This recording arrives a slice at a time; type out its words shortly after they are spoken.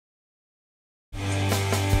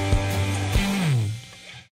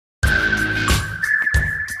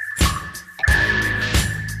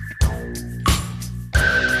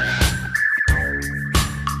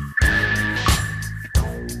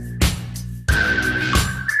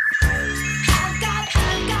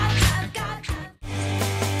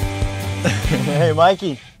Hey,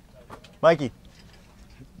 Mikey. Mikey.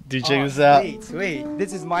 Dude, check this out. Wait.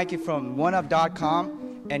 This is Mikey from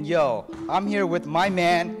OneUp.com. And yo, I'm here with my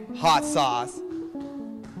man, Hot Sauce.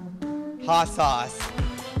 Hot Sauce.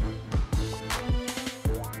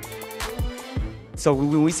 So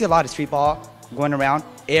when we see a lot of street ball going around,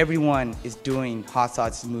 everyone is doing Hot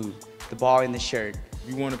Sauce's move. The ball in the shirt.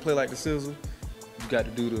 You want to play like the Sizzle, you got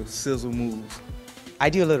to do the Sizzle moves. I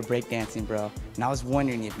do a little breakdancing, bro. And I was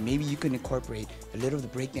wondering if maybe you could incorporate a little of the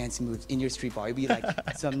breakdancing moves in your street ball. It'd be like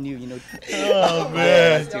something new, you know. Oh,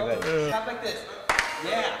 man. That's too much. Stop like this.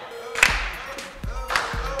 Yeah.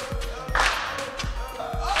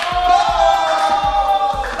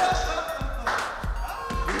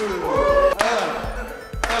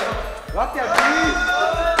 Rock that beat.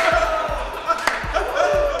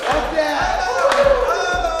 Rock that.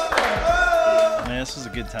 Man, this was a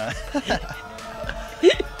good time.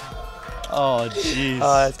 Oh, jeez.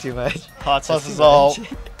 Oh, that's too much. Hot sauce is all. Holy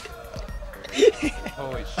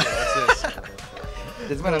shit, what's this?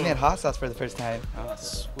 This is when I made hot sauce for the first time. Oh,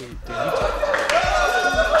 sweet, dude.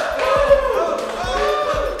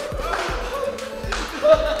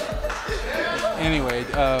 Anyway,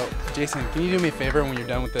 Jason, can you do me a favor when you're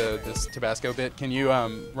done with this Tabasco bit? Can you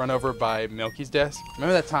run over by Milky's desk?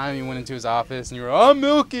 Remember that time you went into his office and you were, I'm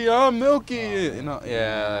Milky. You know,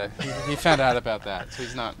 yeah, he found out about that, so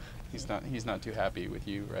he's not too happy with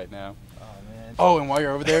you right now. Oh, man. Oh, and while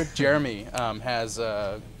you're over there, Jeremy has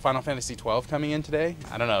Final Fantasy 12 coming in today.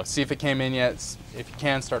 I don't know, see if it came in yet. If you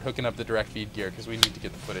can, start hooking up the direct feed gear because we need to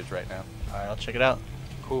get the footage right now. All right, I'll check it out.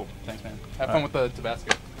 Cool, thanks, man. Have fun with the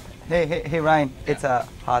Tabasco. Hey, Ryan. It's a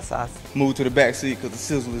hot sauce. Move to the back seat because the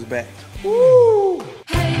Sizzle is back. Woo!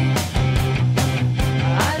 Hey,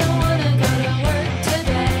 I don't wanna go to work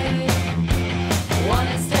today.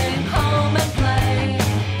 Wanna stay home and play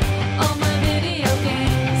all my video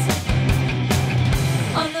games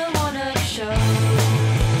on the One-Up Show.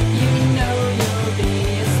 You know you'll be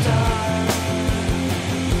a star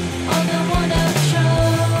on the One-Up Show.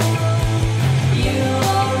 You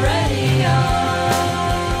already are.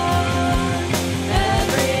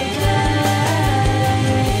 Every day,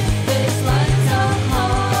 this life's a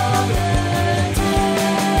holiday.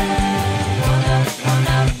 One-Up,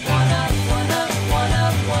 One-Up, One-Up, One-Up,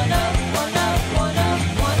 One-Up, One-Up, One-Up, One-Up,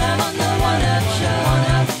 One-Up on the One-Up Show.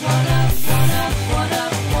 One-Up, One-Up, One-Up, One-Up,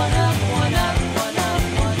 One-Up, One-up, One-up,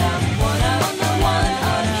 One-up, One-up on the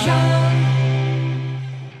One-Up Show.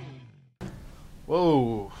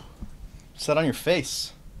 Whoa. What's that on your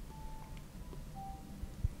face?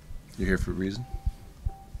 You're here for a reason?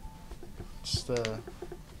 Just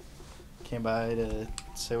came by to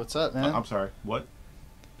say what's up, man. I'm sorry, what?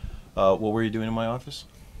 What were you doing in my office?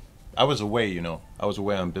 I was away, you know. I was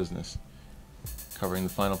away on business. Covering the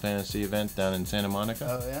Final Fantasy event down in Santa Monica.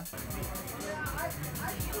 Oh, yeah?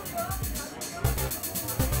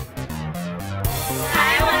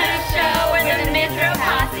 I want a show with the Mithra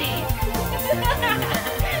Posse.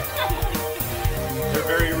 They're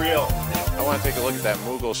very real. I want to take a look at that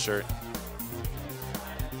Moogle shirt.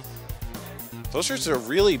 Those shirts are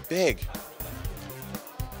really big.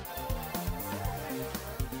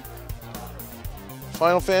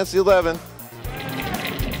 Final Fantasy 11.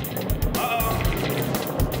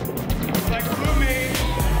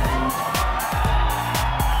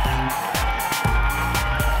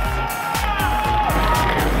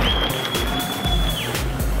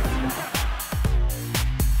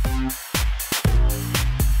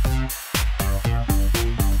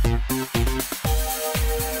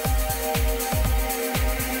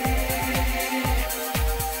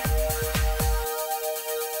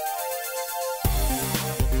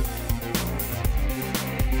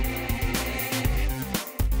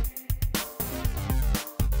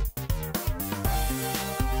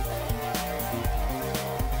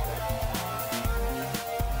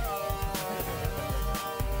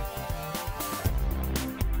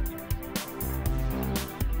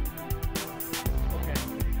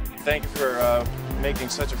 Thank you for making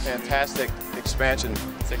such a fantastic expansion.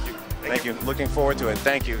 Thank you. Thank you. Looking forward to it.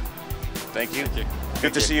 Thank you. Thank you.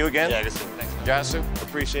 Good to see you again. Yeah, good to see you. Thanks. Yasu,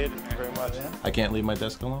 appreciate it very much. I can't leave my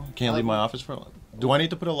desk alone? Can't leave my office for long? Do I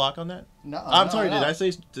need to put a lock on that? No. I'm sorry, no. did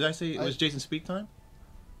I say it was Jason Speak time?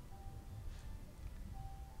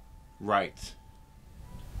 Right.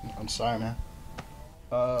 I'm sorry, man.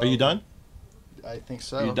 Are you done? I think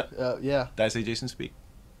so. Are you done? Yeah. Did I say Jason Speak?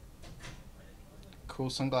 Cool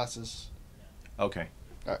sunglasses. Okay.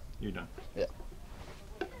 All right. You're done. Yeah.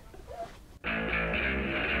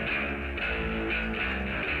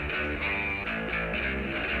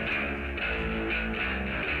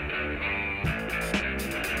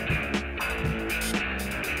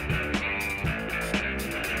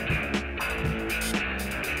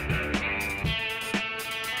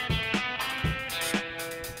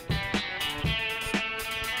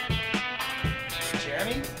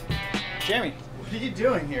 Jeremy, what are you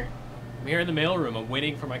doing here? I'm here in the mailroom. I'm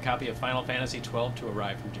waiting for my copy of Final Fantasy XII to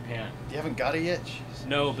arrive from Japan. You haven't got it yet? Jeez.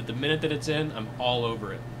 No, but the minute that it's in, I'm all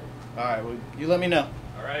over it. Alright, well, you let me know.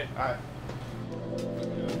 All right. Alright.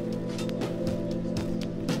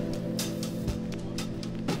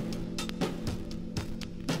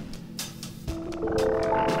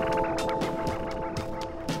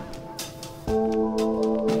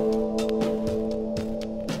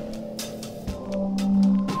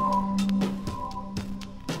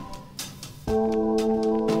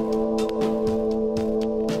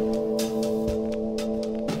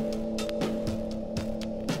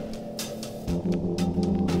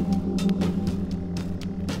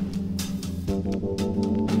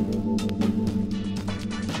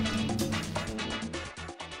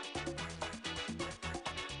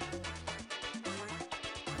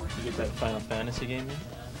 You get that Final Fantasy game in?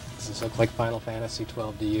 Does this look like Final Fantasy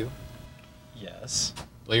 12 to you? Yes.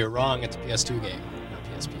 Well, you're wrong. It's a PS2 game, not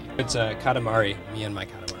PSP. It's Katamari. Me and my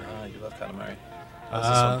Katamari. Ah, you love Katamari. How's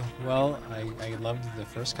this one? Well, I loved the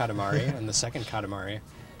first Katamari and the second Katamari.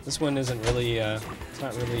 This one isn't really, it's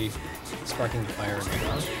not really sparking the fire in my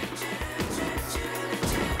mouth.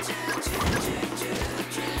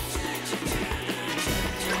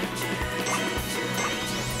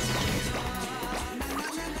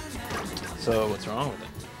 So what's wrong with it?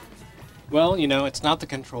 Well, you know, it's not the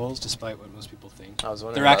controls, despite what most people think. I was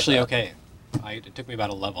wondering They're about actually that. okay. It took me about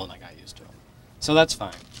a level and I got used to them. So that's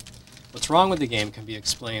fine. What's wrong with the game can be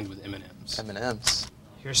explained with M&Ms. M&M's.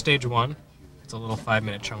 Here's stage 1. It's a little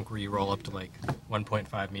 5-minute chunk where you roll up to like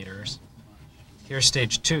 1.5 meters. Here's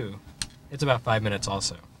stage 2. It's about 5 minutes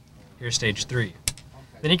also. Here's stage 3.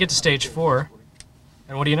 Then you get to stage 4,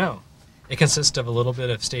 and what do you know? It consists of a little bit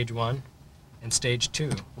of stage 1 and stage 2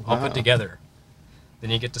 all Wow. put together.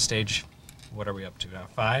 Then you get to stage, what are we up to now?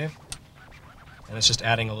 5? And it's just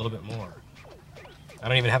adding a little bit more. I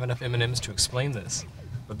don't even have enough M&Ms to explain this.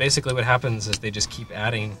 But basically what happens is they just keep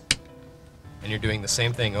adding, and you're doing the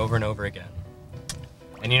same thing over and over again.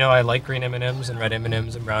 And you know, I like green M&Ms and red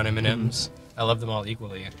M&Ms and brown M&Ms. I love them all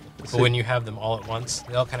equally. But when you have them all at once,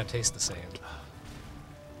 they all kind of taste the same.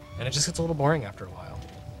 And it just gets a little boring after a while.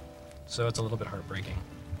 So it's a little bit heartbreaking.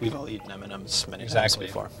 We've all eaten M&M's many Exactly.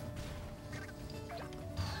 times before.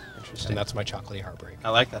 Interesting. And that's my chocolatey heartbreak. I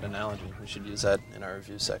like that analogy. We should use that in our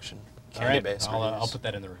review section. All right, Candy-based I'll reviews. put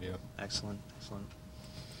that in the review. Excellent, excellent.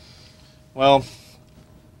 Well,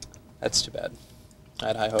 that's too bad. I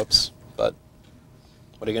had high hopes, but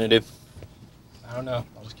what are you gonna do? I don't know.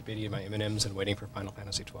 I'll just keep eating my M&Ms and waiting for Final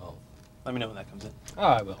Fantasy 12. Let me know when that comes in. Oh,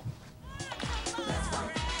 I will.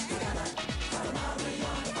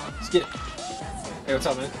 Let's get it. Hey, what's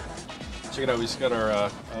up, man? Check it out. We just got our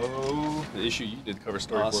the issue you did cover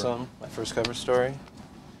story Awesome. My first cover story.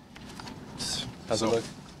 How's So- it look?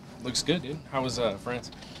 Looks good, dude. How was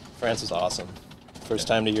France? France is awesome. First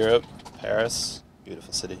time to Europe, Paris.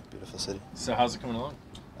 Beautiful city, beautiful city. So how's it coming along?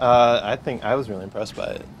 I think I was really impressed by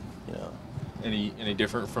it. You know, Any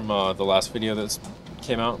different from the last video that's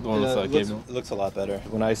came out, the one with it Gabe? looks a lot better.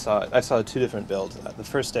 When I saw two different builds. The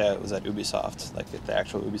first day I was at Ubisoft, like at the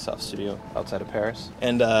actual Ubisoft studio outside of Paris,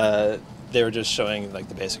 and they were just showing like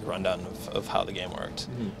the basic rundown of how the game worked.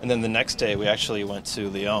 Mm-hmm. And then the next day we actually went to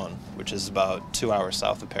Lyon, which is about 2 hours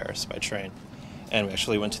south of Paris by train, and we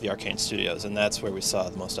actually went to the Arcane Studios, and that's where we saw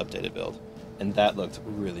the most updated build, and that looked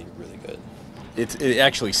really, really good. It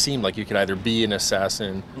actually seemed like you could either be an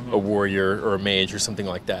assassin, a warrior, or a mage, or something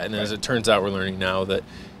like that. And as it turns out, we're learning now that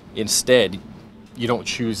instead, you don't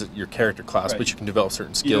choose your character class, Right. but you can develop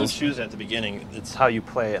certain You don't skills. choose at the beginning. It's how you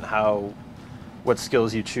play and what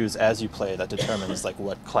skills you choose as you play that determines like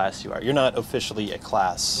what class you are. You're not officially a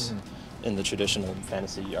class in the traditional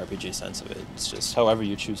fantasy RPG sense of it. It's just however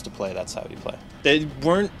you choose to play, that's how you play. They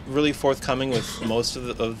weren't really forthcoming with most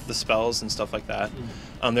of the spells and stuff like that.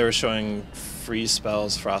 They were showing freeze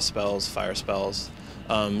spells, frost spells, fire spells.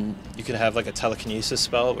 You could have like a telekinesis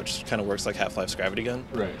spell, which kind of works like Half-Life's gravity gun.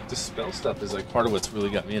 Right. The spell stuff is like part of what's really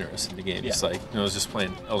got me interested in the game. It's Yeah. like, I was just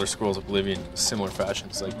playing Elder Scrolls Oblivion in similar fashion.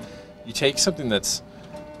 It's like you take something that's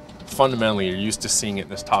fundamentally you're used to seeing it in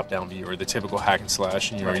this top-down view, or the typical hack and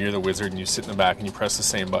slash, and you're the wizard and you sit in the back and you press the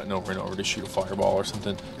same button over and over to shoot a fireball or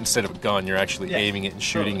something. Instead of a gun, you're actually aiming it and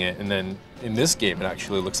shooting it. And then in this game, it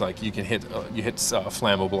actually looks like you can hit a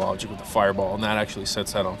flammable object with a fireball, and that actually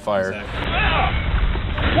sets that on fire.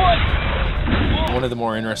 One of the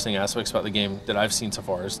more interesting aspects about the game that I've seen so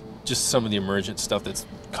far is just some of the emergent stuff that's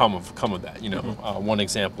come of that. You know, one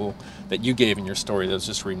example that you gave in your story that I was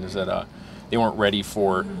just reading is that they weren't ready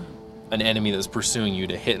for an enemy that's pursuing you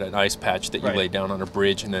to hit an ice patch that you laid down on a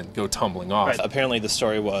bridge and then go tumbling off. Right. Apparently the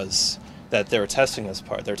story was that they were testing this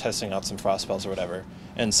part. They were testing out some frost spells or whatever,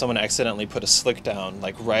 and someone accidentally put a slick down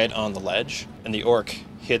like right on the ledge, and the orc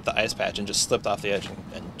hit the ice patch and just slipped off the edge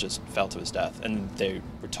and just fell to his death. And they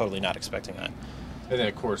were totally not expecting that. And then,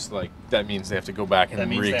 of course, like that means they have to go back and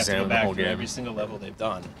re-examine the whole game. Every single level they've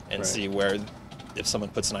done and see where, if someone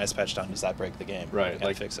puts an ice patch down, does that break the game? Right, And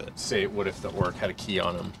like fix it. Say, what if the orc had a key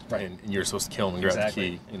on him, and you're supposed to kill him and grab the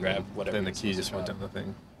key, and grab whatever. then the key just went down the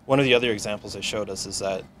thing. One of the other examples they showed us is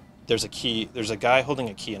that there's a guy holding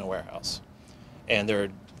a key in a warehouse, and there are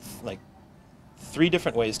like 3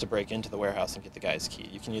 different ways to break into the warehouse and get the guy's key.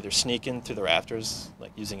 You can either sneak in through the rafters,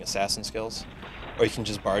 like using assassin skills, or you can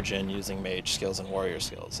just barge in using mage skills and warrior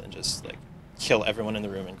skills and just like kill everyone in the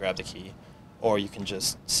room and grab the key. Or you can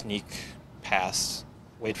just sneak past,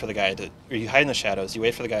 wait for the guy to, or you hide in the shadows, you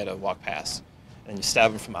wait for the guy to walk past, and you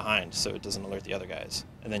stab him from behind so it doesn't alert the other guys,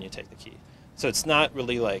 and then you take the key. So it's not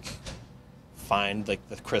really like find like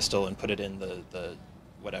the crystal and put it in the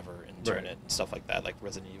whatever and turn it and stuff like that, like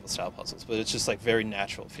Resident Evil style puzzles. But it's just like very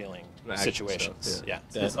natural feeling situations. Stuff, yeah.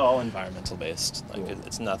 So it's all environmental based. Like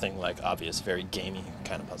it's nothing like obvious, very gamey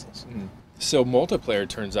kind of puzzles. So multiplayer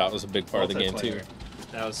turns out was a big part of the game too.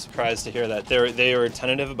 I was surprised to hear that. They were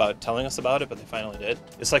tentative about telling us about it, but they finally did.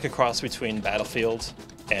 It's like a cross between Battlefield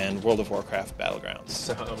and World of Warcraft Battlegrounds.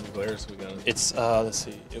 So how many players we got? It's let's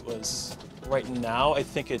see, it was right now I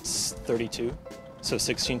think it's 32, so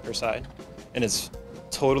 16 per side, and it's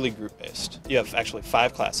totally group based. You have actually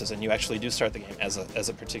 5 classes, and you actually do start the game as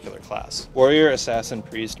a particular class: warrior, assassin,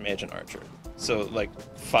 priest, mage, and archer. So like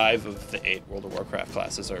 5 of the 8 World of Warcraft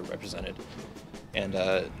classes are represented. And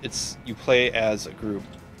you play as a group.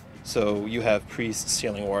 So you have priests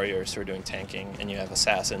healing warriors who are doing tanking, and you have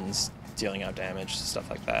assassins dealing out damage, stuff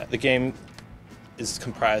like that. The game is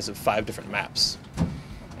comprised of 5 different maps,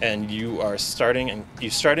 and you are starting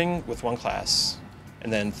with one class,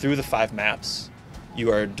 and then through the 5 maps,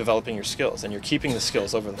 you are developing your skills, and you're keeping the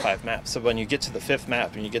skills over the 5 maps. So when you get to the 5th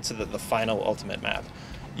map, and you get to the final ultimate map,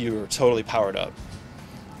 you're totally powered up.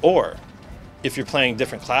 Or if you're playing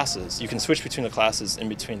different classes, you can switch between the classes in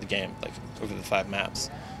between the game, like over the 5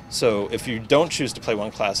 maps. So if you don't choose to play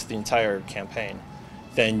one class the entire campaign,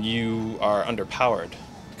 then you are underpowered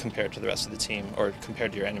compared to the rest of the team, or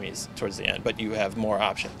compared to your enemies towards the end, but you have more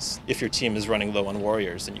options. If your team is running low on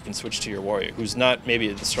warriors, then you can switch to your warrior, who's not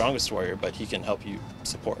maybe the strongest warrior, but he can help you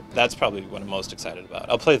support. That's probably what I'm most excited about.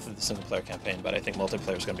 I'll play through the single player campaign, but I think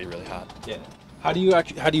multiplayer is going to be really hot. Yeah. How do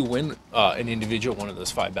you win an individual one of those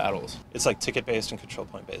 5 battles? It's like ticket based and control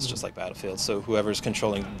point based, just like Battlefield. So whoever's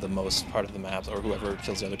controlling the most part of the map, or whoever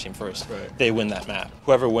kills the other team first, they win that map.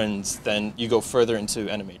 Whoever wins, then you go further into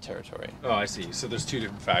enemy territory. Oh, I see. So there's 2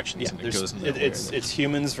 different factions, and it goes in it's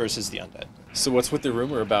humans versus the undead. So what's with the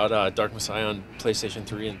rumor about Dark Messiah on PlayStation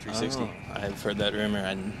 3 and 360? Oh, I've heard that rumor,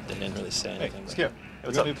 and they didn't really say anything. Hey, Skip,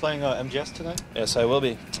 are you be playing MGS tonight? Yes, I will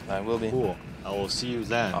be. I will be. Cool. I will see you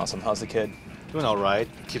then. Awesome. How's the kid? Doing all right.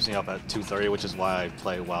 Keeps me up at 2:30, which is why I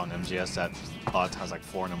play WoW and MGS at a lot of times like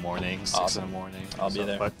 4 in the morning, 6 in the morning. I'll be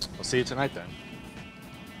there. But we'll see you tonight then.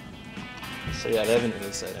 So yeah, they haven't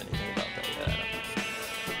really said anything about that yet. I don't know.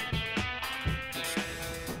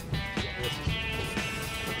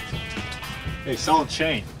 Hey, solid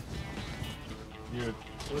chain.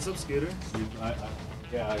 What's up, Scooter?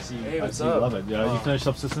 Yeah, I see. Hey, what's I see you up? love it. You finished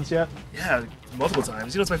Subsistence yet? Yeah, multiple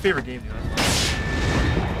times. You know, it's my favorite game, you know?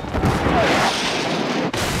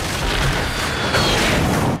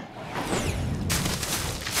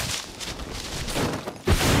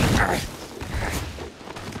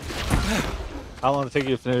 How long did it take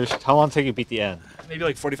you to finish? How long did it take you to beat the end? Maybe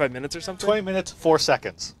like 45 minutes or something? 20 minutes, 4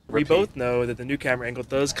 seconds. We both know that the new camera angle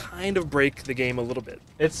does kind of break the game a little bit.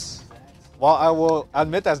 Well, I will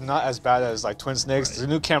admit that's not as bad as like Twin Snakes. The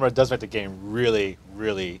new camera does make the game really,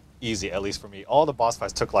 really easy, at least for me. All the boss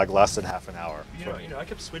fights took like less than half an hour. You know, I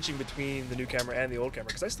kept switching between the new camera and the old camera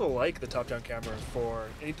because I still like the top-down camera for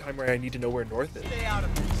any time where I need to know where north is. Stay out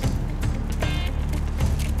of this.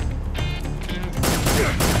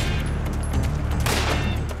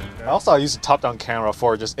 I use the top-down camera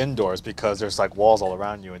for just indoors because there's like walls all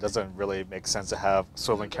around you. It doesn't really make sense to have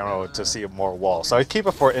swiveling camera to see more walls. So I keep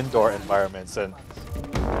it for indoor environments. And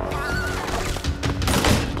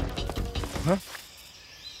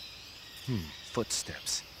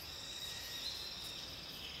Footsteps.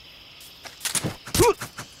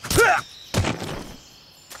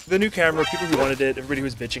 The new camera, people who wanted it, everybody who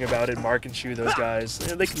was bitching about it, Mark and Shu, those guys,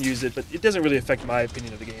 they can use it, but it doesn't really affect my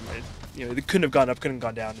opinion of the game. It couldn't have gone up, couldn't have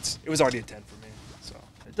gone down. It was already a 10 for me. So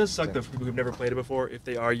it does suck though for people who've never played it before. If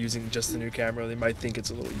they are using just the new camera, they might think it's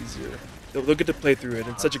a little easier. They'll get to play through it.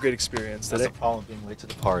 It's such a great experience. That's the problem being late to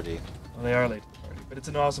the party. Well, they are late to the party. but it's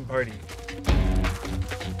an awesome party.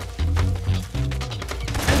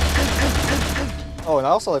 Oh, and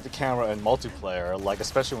I also like the camera in multiplayer, like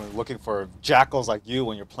especially when looking for jackals like you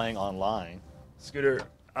when you're playing online. Scooter,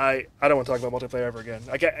 I don't want to talk about multiplayer ever again.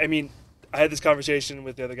 I mean, I had this conversation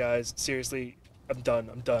with the other guys. Seriously, I'm done.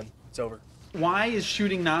 It's over. Why is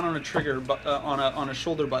shooting not on a trigger, but on a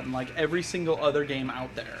shoulder button like every single other game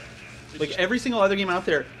out there? Like every single other game out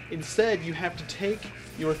there, instead you have to take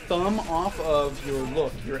your thumb off of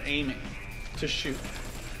your aiming to shoot.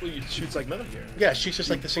 Well, it shoots like Metal Gear. Yeah, it shoots just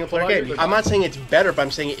like the single player game. I'm not saying it's better, but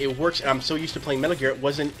I'm saying it works, and I'm so used to playing Metal Gear,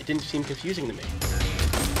 it didn't seem confusing to me.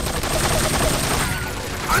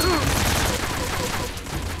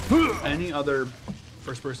 Any other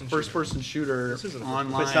first-person shooter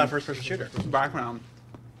online? But it's not a first-person shooter. Background.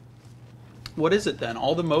 What is it then?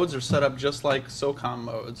 All the modes are set up just like SOCOM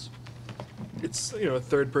modes. It's a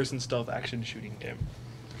third-person stealth action shooting game.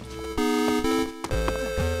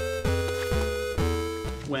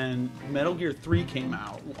 When Metal Gear 3 came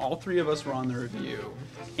out, all three of us were on the review,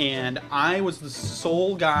 and I was the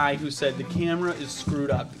sole guy who said the camera is screwed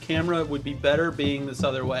up. The camera would be better being this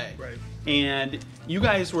other way. Right. And you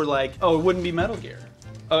guys were like, "Oh, it wouldn't be Metal Gear.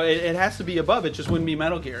 Oh, it has to be above. It just wouldn't be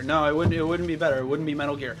Metal Gear. No, it wouldn't be better. It wouldn't be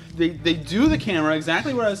Metal Gear." They do the camera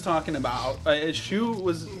exactly what I was talking about. Shu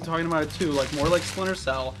was talking about it too, like more like Splinter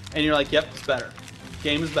Cell, and you're like, "Yep, it's better.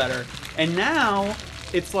 Game is better." And now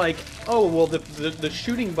it's like, oh, well, the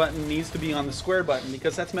shooting button needs to be on the square button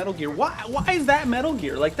because that's Metal Gear. Why is that Metal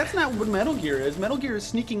Gear? Like, that's not what Metal Gear is. Metal Gear is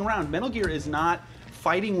sneaking around. Metal Gear is not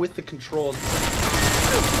fighting with the controls.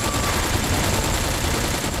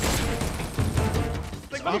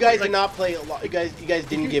 You guys did not play a lot. You guys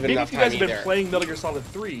didn't give it enough time Maybe if you guys have either. been playing Metal Gear Solid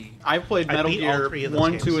 3. I've played Metal Gear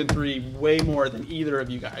 1, 2, and 3 way more than either of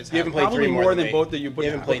you guys have. You haven't played Probably 3 more than than me. both that you put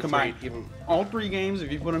You haven't played combined. 3 even. All three games,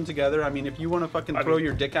 if you put them together, I mean, if you want to fucking throw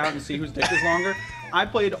your dick out and see whose dick is longer, I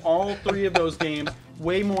played all three of those games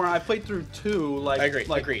way more. I played through 2 like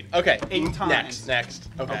Agreed. Okay. 8 times. Next.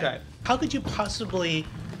 Okay. How could you possibly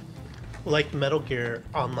like Metal Gear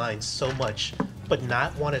Online so much, but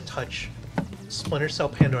not want to touch Splinter Cell,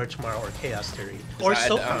 Pandora Tomorrow, or Chaos Theory, or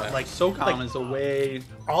SOCOM? Like SOCOM is a way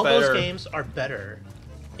all better. those games are better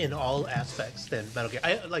in all aspects than Metal Gear.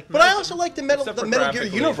 But I also like the Metal Gear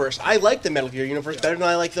universe. I like the Metal Gear universe better than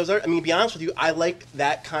I like those other. I mean, to be honest with you, I like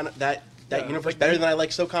that kind of that universe better than I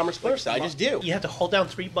like SOCOM or Splinter Cell. I just do. You have to hold down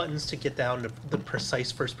 3 buttons to get down to the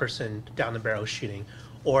precise first-person down the barrel shooting,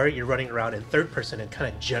 or you're running around in third person and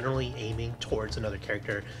kind of generally aiming towards another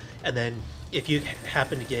character, and then if you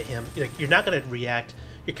happen to get him, you're not going to react.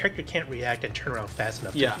 Your character can't react and turn around fast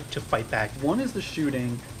enough to fight back. 1 is the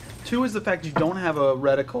shooting. 2 is the fact you don't have a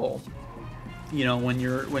reticle. When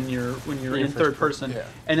you're in third person. Yeah.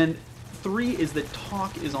 And then 3 is that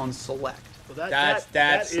talk is on select. Well, that's a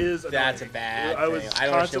bad thing. I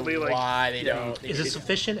don't know why they don't. Is it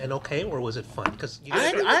sufficient and okay, or was it fun? Because I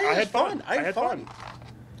had fun. I had fun.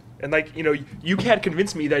 And you can't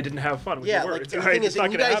convince me that I didn't have fun with your words. The thing is, you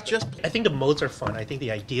guys I think the modes are fun. I think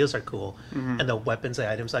the ideas are cool, and the weapons, the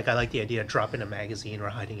items. Like I like the idea of dropping a magazine or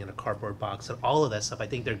hiding in a cardboard box and all of that stuff. I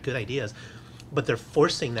think they're good ideas, but they're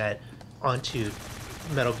forcing that onto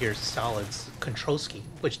Metal Gear Solid's control scheme,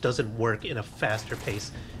 which doesn't work in a faster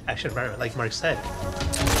paced action environment, like Mark said.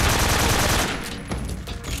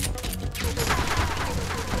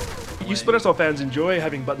 You Splinter Cell fans enjoy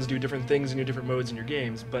having buttons do different things in your different modes in your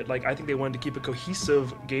games, but I think they wanted to keep a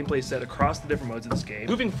cohesive gameplay set across the different modes of this game.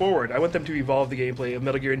 Moving forward, I want them to evolve the gameplay of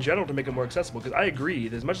Metal Gear in general to make it more accessible, because I agree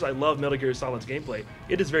that as much as I love Metal Gear Solid's gameplay,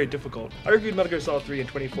 it is very difficult. I reviewed Metal Gear Solid 3 in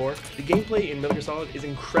 24. The gameplay in Metal Gear Solid is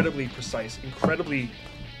incredibly precise, incredibly,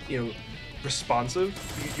 responsive.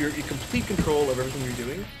 You're in complete control of everything you're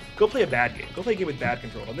doing. Go play a bad game. Go play a game with bad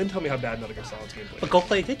control, and then tell me how bad Metal Gear Solid's gameplay is. But go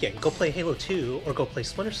play a good game. Go play Halo 2 or go play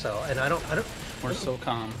Splinter Cell, and I don't. Or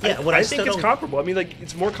SOCOM. Yeah, I think it's comparable. I mean,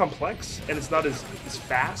 it's more complex and it's not as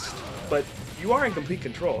fast, but you are in complete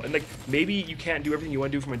control. And maybe you can't do everything you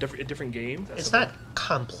want to do from a different game. It's not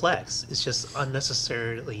complex. It's just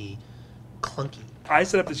unnecessarily clunky. I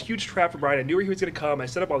set up this huge trap for Brian. I knew where he was going to come. I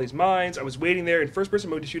set up all these mines. I was waiting there in first-person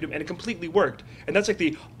mode to shoot him, and it completely worked. And that's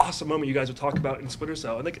the awesome moment you guys would talk about in Splinter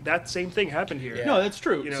Cell. And that same thing happened here. Yeah. No, that's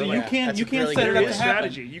true. You can't set it up to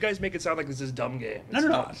strategy. happen. You guys make it sound like this is a dumb game.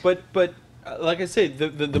 No. But like I say,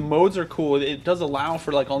 the modes are cool. It does allow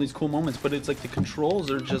for all these cool moments, but it's the controls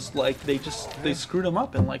are just they screwed them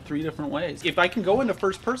up in 3 different ways. If I can go into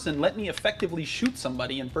first person, let me effectively shoot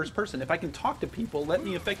somebody in first person. If I can talk to people, let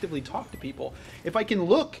me effectively talk to people. If I can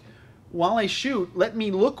look while I shoot, let me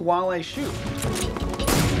look while I shoot.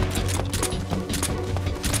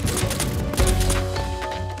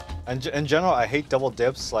 And in general, I hate double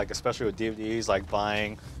dips, like especially with DVDs, like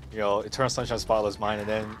buying, Eternal Sunshine of the Spotless Mind, and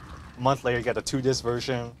then a month later you get a 2-disc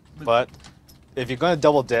version. But if you're going to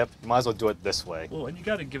double dip, you might as well do it this way. Well, and you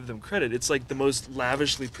got to give them credit. It's like the most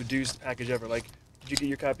lavishly produced package ever. Like, did you get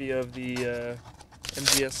your copy of the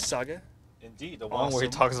MGS Saga? Indeed, the one where he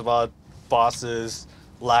talks about Boss's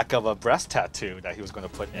lack of a breast tattoo that he was going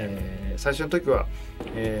to put in. 最初の時は、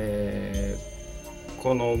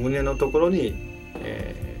この胸のところに、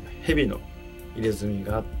蛇の入れ墨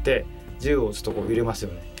があって銃を撃つとこを入れます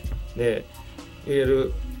よね。で入れ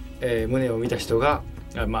る、胸を見た人が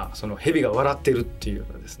まあその蛇が笑ってるっていう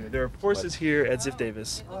のですね。There are forces here at Ziff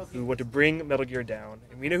Davis who want to bring Metal Gear down,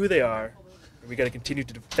 and we know who they are. And we got to continue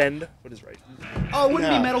to defend what is right. Oh, it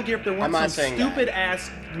wouldn't be Metal Gear if there weren't some stupid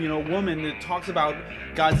ass, woman that talks about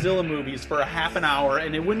Godzilla movies for a half an hour,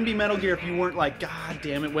 and it wouldn't be Metal Gear if you weren't like, God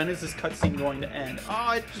damn it, when is this cutscene going to end?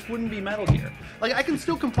 Oh, it just wouldn't be Metal Gear. Like, I can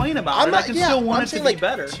still complain about it. I can still want it to be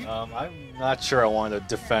better. I'm not sure I want to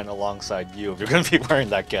defend alongside you if you're going to be wearing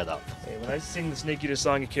that getup. Hey, when I sing the Snake Eater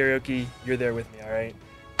song at karaoke, you're there with me, all right?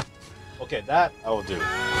 Okay, that I will do.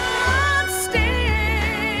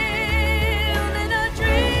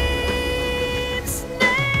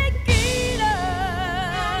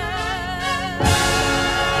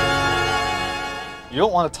 You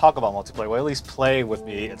don't want to talk about multiplayer. Well, at least play with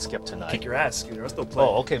me and skip tonight. Kick your ass, Scooter. I'll still play.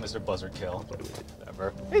 Oh, okay, Mr. Buzzard Kill.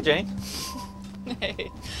 Whatever. Hey, Jane. Hey.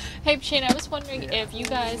 Hey, Shane, I was wondering if you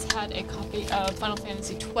guys had a copy of Final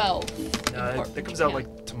Fantasy 12. It comes out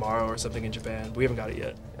like tomorrow or something in Japan. But we haven't got it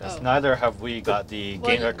yet. Yes, neither have we got the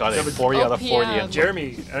game that got it 40 out of 40. And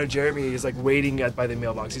Jeremy, I know Jeremy is like waiting by the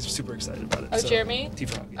mailbox. He's super excited about it. Oh, so, Jeremy?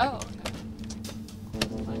 T-Frog. Yeah. Oh.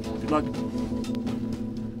 Good luck.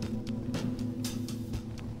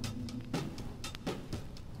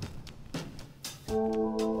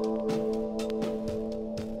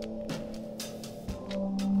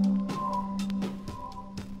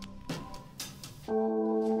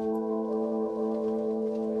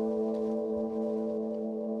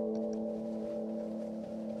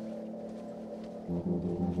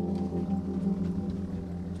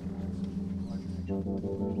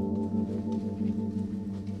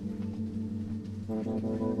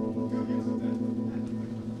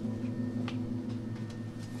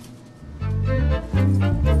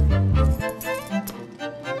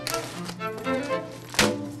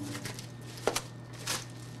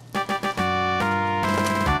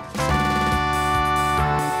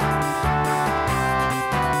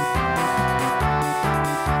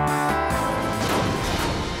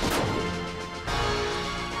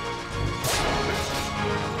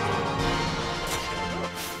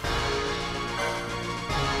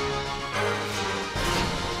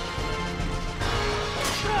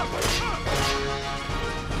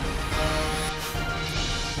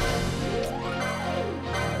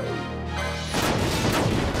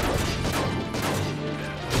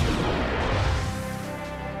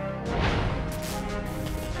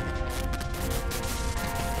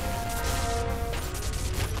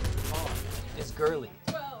 Girly.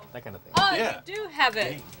 That kind of thing. Oh, yeah. You do have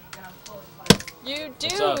it. You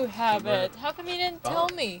do have it. How come you didn't tell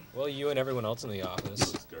me? Well, you and everyone else in the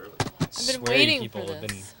office. I've been waiting people for have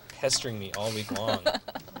been this. pestering me all week long.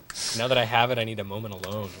 Now that I have it, I need a moment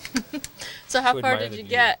alone. So how far did you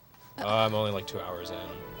get? I'm only like 2 hours in.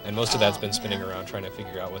 And most of that's been spinning around trying to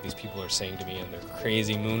figure out what these people are saying to me in their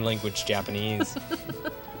crazy moon language Japanese.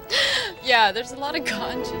 Yeah, there's a lot of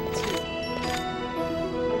kanji too.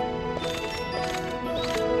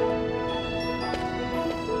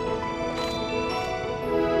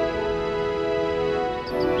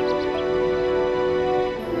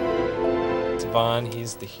 Vaughn,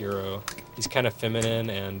 he's the hero. He's kind of feminine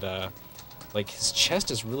and like his chest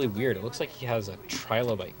is really weird. It looks like he has a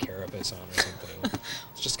trilobite carapace on or something.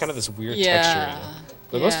 It's just kind of this weird texture.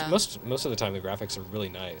 But most of the time the graphics are really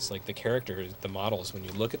nice. Like the characters, the models, when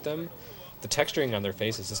you look at them, the texturing on their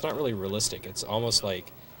faces, it's not really realistic. It's almost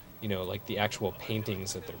like, like the actual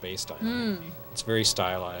paintings that they're based on. It's very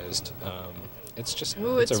stylized. It's just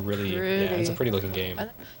it's a really it's a pretty looking game.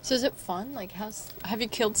 So is it fun? Like have you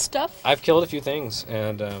killed stuff? I've killed a few things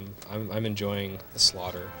and I'm enjoying the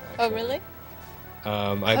slaughter. Actually. Oh really?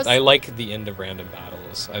 I like the end of random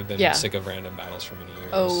battles. I've been sick of random battles for many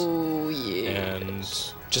years. Oh yeah. And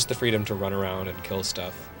just the freedom to run around and kill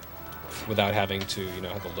stuff without having to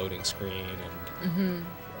have a loading screen and.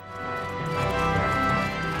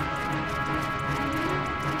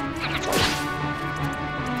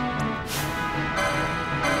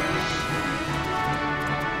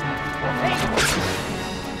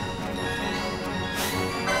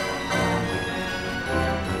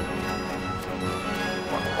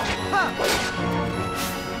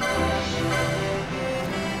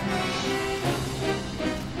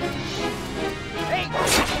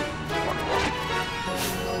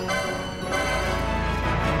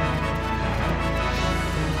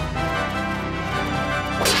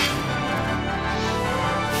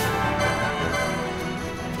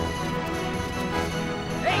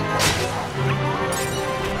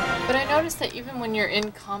 that even when you're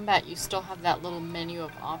in combat, you still have that little menu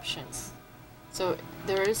of options. So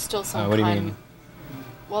there is still some What do you kind. mean?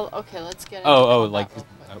 Well, okay, let's get. Into Oh, combat like real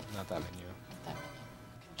quick. not that menu.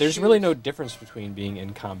 There's really no difference between being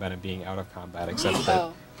in combat and being out of combat, except that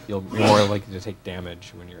Oh. you're more likely to take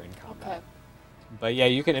damage when you're in combat. Okay. But yeah,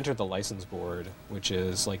 you can enter the license board, which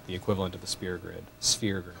is like the equivalent of the sphere grid.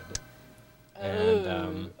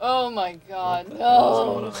 And Oh my God,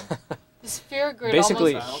 no! The sphere grid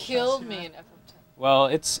Basically- almost killed me in FF10. well,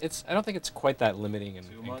 it's I don't think it's quite that limiting and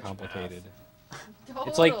complicated.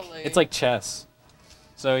 It's like Totally. chess.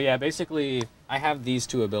 So yeah, basically I have these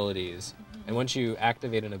two abilities, and once you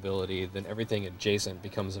activate an ability, then everything adjacent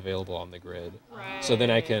becomes available on the grid. So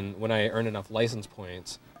then I can, when I earn enough license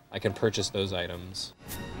points, I can purchase those items.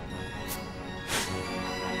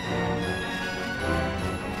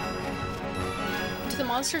 Do the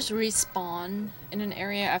monsters respawn in an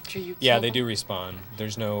area after you kill Yeah, they them? do respawn.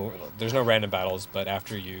 There's no random battles, but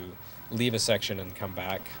after you leave a section and come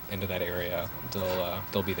back into that area,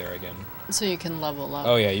 they'll be there again. So you can level up.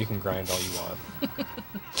 Oh yeah, you can grind all you want.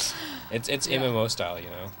 It's MMO style, you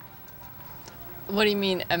know. What do you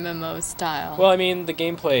mean MMO style? Well, I mean the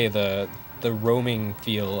gameplay, the roaming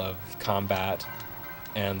feel of combat,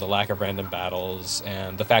 and the lack of random battles,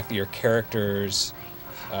 and the fact that your characters,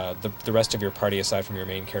 the rest of your party aside from your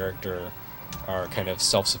main character, are kind of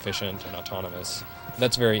self-sufficient and autonomous.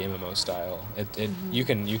 That's very MMO style. You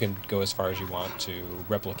can go as far as you want to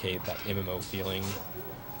replicate that MMO feeling,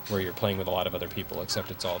 where you're playing with a lot of other people,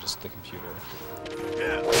 except it's all just the computer.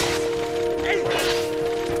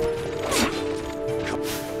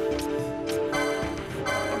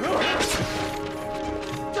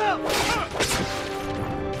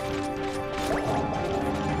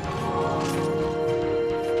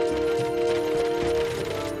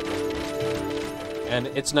 And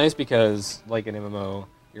it's nice because, like an MMO,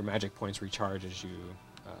 your magic points recharge as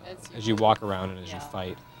you walk around and as you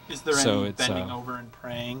fight. Is there So any it's, bending over and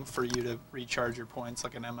praying for you to recharge your points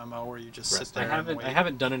like an MMO where you just sit I there and wait?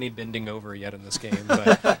 haven't done any bending over yet in this game,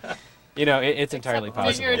 but you know it's entirely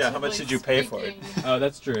possible. Yeah, how much did you pay for it? Oh,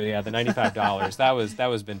 that's true. Yeah, the $95. that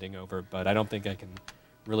was bending over, but I don't think I can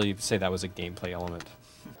really say that was a gameplay element.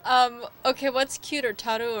 Okay, what's cuter,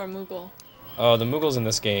 Taru or Moogle? Oh, the Moogles in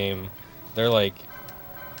this game, they're like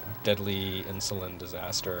deadly insulin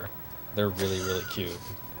disaster. They're really, really cute.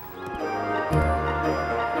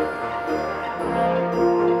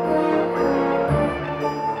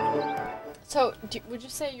 So, would you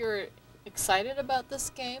say you're excited about this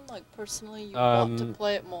game? Like, personally, you want to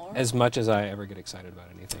play it more? As much as I ever get excited about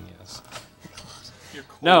anything, yes. Your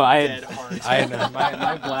cold, No, dead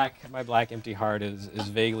heart. my black empty heart is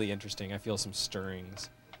vaguely interesting. I feel some stirrings.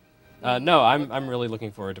 No, I'm really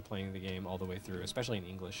looking forward to playing the game all the way through, especially in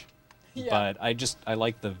English. Yeah. But I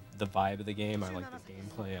like the vibe of the game. I like the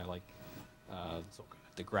gameplay. I like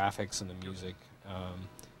the graphics and the music.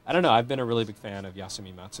 I don't know. I've been a really big fan of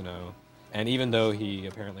Yasumi Matsuno, and even though he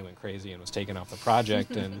apparently went crazy and was taken off the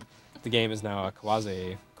project, and the game is now a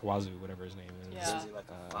Kawazu, whatever his name is. Yeah. Crazy like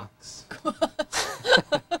a fox.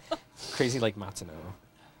 Crazy like Matsuno.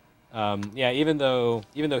 Yeah, even though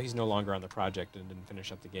he's no longer on the project and didn't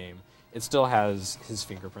finish up the game, it still has his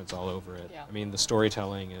fingerprints all over it. Yeah. I mean, the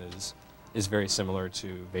storytelling is very similar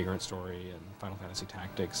to Vagrant Story and Final Fantasy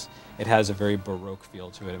Tactics. It has a very Baroque feel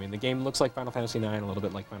to it. I mean, the game looks like Final Fantasy IX, a little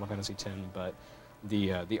bit like Final Fantasy X, but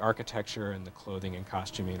the architecture and the clothing and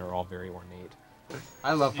costuming are all very ornate.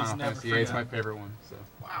 I love He's Final never Fantasy VIII. It's my forgot. favorite one. So.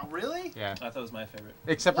 Wow, really? Yeah. I thought it was my favorite.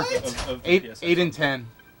 Except for Of the 8, PS. 8 and 10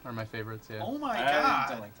 are my favorites. Yeah. Oh my I god.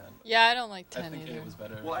 don't like 10. Yeah, I don't like 10 I think either. 8 was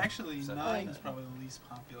better. Well, actually, Seven. 9 is probably the least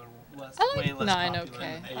popular. Less, I like way less 9 popular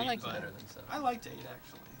okay. than I 8, like but 9. I liked 8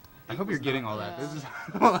 actually. I hope you're getting all that. Yeah.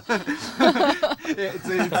 This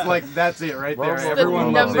is it's like that's it right there. It's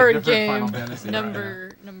Everyone the loves a numbered different game. Final Fantasy right now.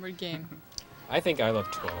 Numbered game. I think I love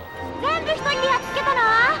 12. 全部一人でやっつけたの？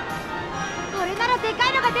これならでか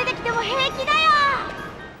いのが出てきても平気だよ。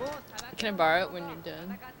 Can I borrow it when you're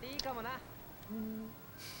done?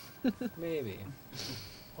 Maybe.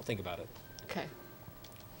 I'll think about it. Okay.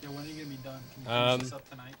 Yeah, when are you gonna be done? Can you finish this up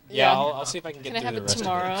tonight? Yeah, I'll see if I can get Can I through have the it rest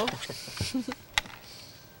tomorrow? of it.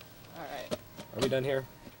 Alright. Are we done here?